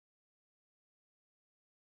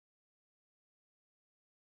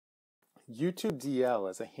YouTube DL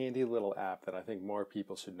is a handy little app that I think more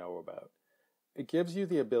people should know about. It gives you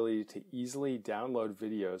the ability to easily download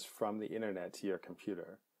videos from the internet to your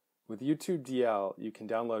computer. With YouTube DL, you can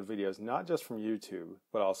download videos not just from YouTube,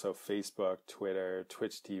 but also Facebook, Twitter,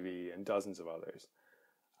 Twitch TV, and dozens of others.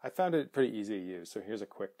 I found it pretty easy to use, so here's a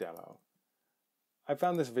quick demo. I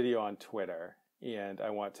found this video on Twitter, and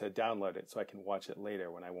I want to download it so I can watch it later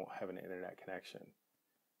when I won't have an internet connection.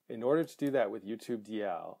 In order to do that with YouTube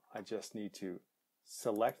DL, I just need to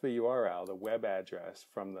select the URL, the web address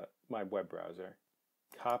from my web browser,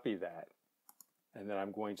 copy that, and then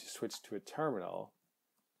I'm going to switch to a terminal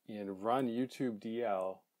and run YouTube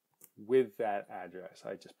DL with that address.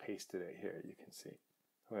 I just pasted it here, you can see.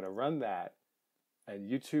 I'm going to run that,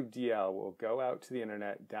 and YouTube DL will go out to the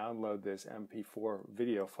internet, download this MP4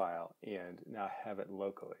 video file, and now have it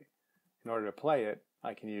locally. In order to play it,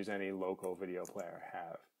 I can use any local video player I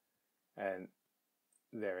have. And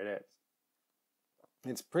there it is.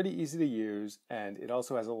 It's pretty easy to use, and it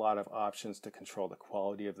also has a lot of options to control the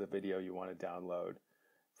quality of the video you want to download.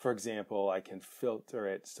 For example, I can filter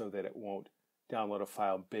it so that it won't download a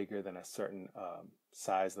file bigger than a certain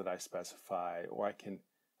size that I specify, or I can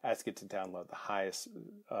ask it to download the highest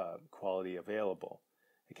quality available.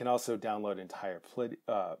 It can also download entire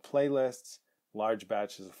playlists, large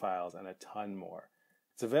batches of files, and a ton more.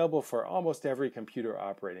 It's available for almost every computer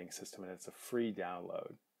operating system, and it's a free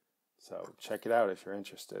download. So check it out if you're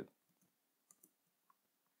interested.